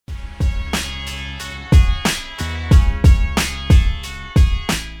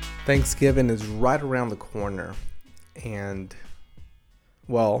Thanksgiving is right around the corner, and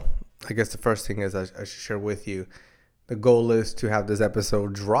well, I guess the first thing is I should share with you the goal is to have this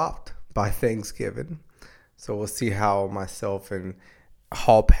episode dropped by Thanksgiving. So we'll see how myself and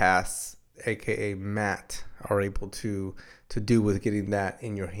Hall Pass, aka Matt, are able to do with getting that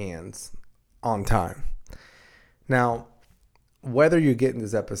in your hands on time. Now, whether you're getting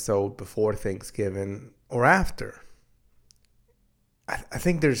this episode before Thanksgiving or after, I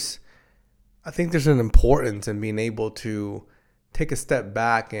think there's an importance in being able to take a step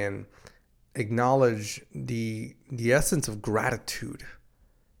back and acknowledge the essence of gratitude.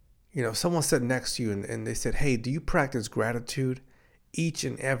 You know, someone sat next to you and they said, "Hey, do you practice gratitude each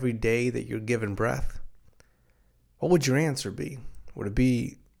and every day that you're given breath?" What would your answer be? Would it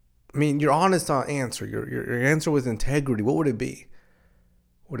be, your honest answer, your answer with integrity, what would it be?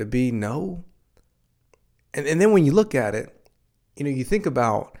 Would it be no? And then when you look at it, you think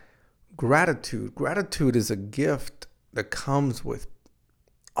about gratitude. Gratitude is a gift that comes with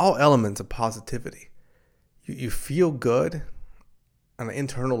all elements of positivity. You feel good on an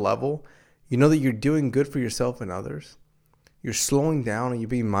internal level. You know that you're doing good for yourself and others. You're slowing down and you're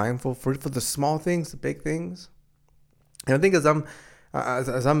being mindful for the small things, the big things. And I think as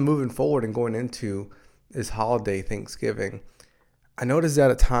I'm moving forward and going into this holiday, Thanksgiving, I notice that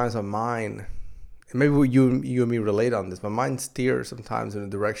at times my mind, and maybe you and me relate on this, my mind steers sometimes in the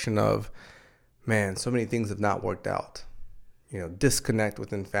direction of, man, so many things have not worked out. Disconnect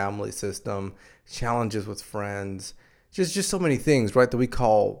within family system, challenges with friends, just so many things, right, that we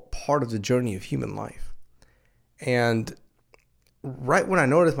call part of the journey of human life. And right when I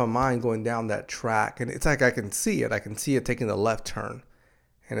notice my mind going down that track, and it's like I can see it taking the left turn,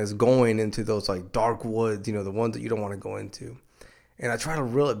 and it's going into those like dark woods, the ones that you don't want to go into. And I try to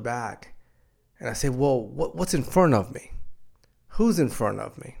reel it back, and I say, well, what's in front of me? Who's in front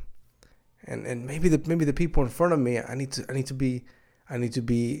of me? And maybe the people in front of me, I need to be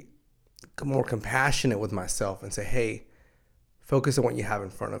more compassionate with myself and say, hey, focus on what you have in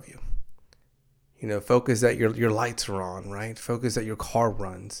front of you. Focus that your lights are on, right? Focus that your car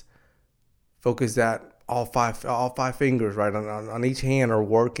runs. Focus that all five fingers, right, on each hand are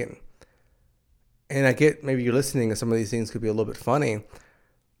working. And I get maybe you're listening and some of these things could be a little bit funny,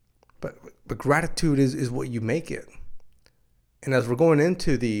 but gratitude is what you make it. And as we're going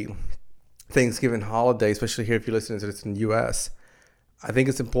into the Thanksgiving holiday, especially here if you're listening to this in the U.S., I think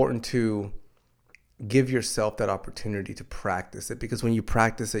it's important to give yourself that opportunity to practice it, because when you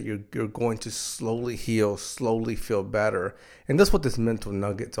practice it, you're going to slowly heal, slowly feel better. And that's what this mental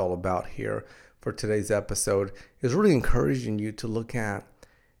nugget's all about here for today's episode, is really encouraging you to look at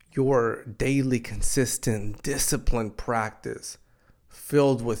your daily, consistent, disciplined practice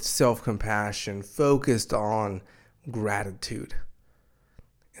filled with self-compassion, focused on gratitude.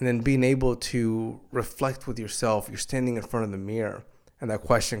 And then being able to reflect with yourself. You're standing in front of the mirror and that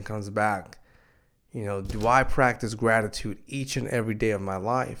question comes back. Do I practice gratitude each and every day of my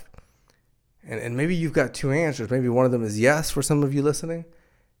life? And maybe you've got two answers. Maybe one of them is yes for some of you listening.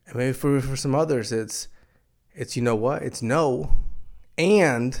 And maybe for some others, it's it's no.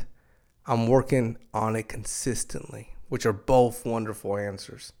 And I'm working on it consistently, which are both wonderful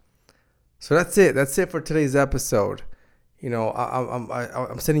answers. So that's it. That's it for today's episode.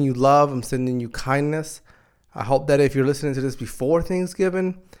 I'm sending you love. I'm sending you kindness. I hope that if you're listening to this before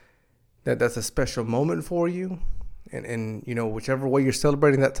Thanksgiving, that's a special moment for you. And whichever way you're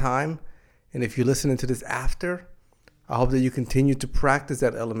celebrating that time. And if you're listening to this after, I hope that you continue to practice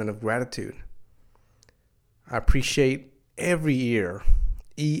that element of gratitude. I appreciate every year,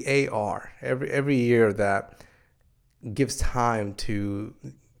 EAR, every year that gives time to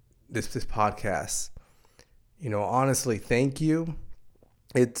this podcast. Honestly, thank you.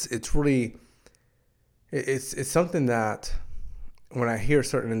 It's really, it's something that when I hear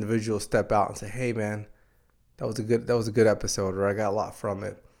certain individuals step out and say, "Hey, man, that was a good episode," or "I got a lot from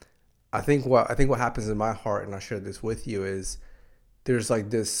it," I think what happens in my heart, and I share this with you, is there's like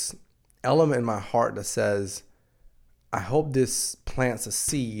this element in my heart that says, I hope this plants a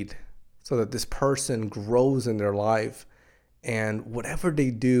seed so that this person grows in their life, and whatever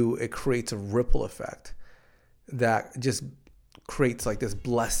they do, it creates a ripple effect that just creates like this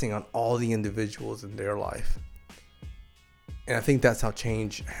blessing on all the individuals in their life. And I think that's how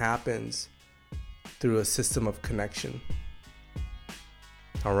change happens, through a system of connection.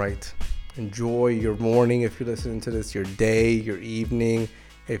 All right. Enjoy your morning if you're listening to this, your day, your evening.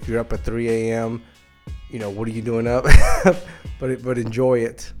 If you're up at 3 a.m., what are you doing up? but enjoy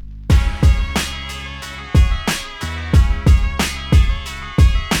it.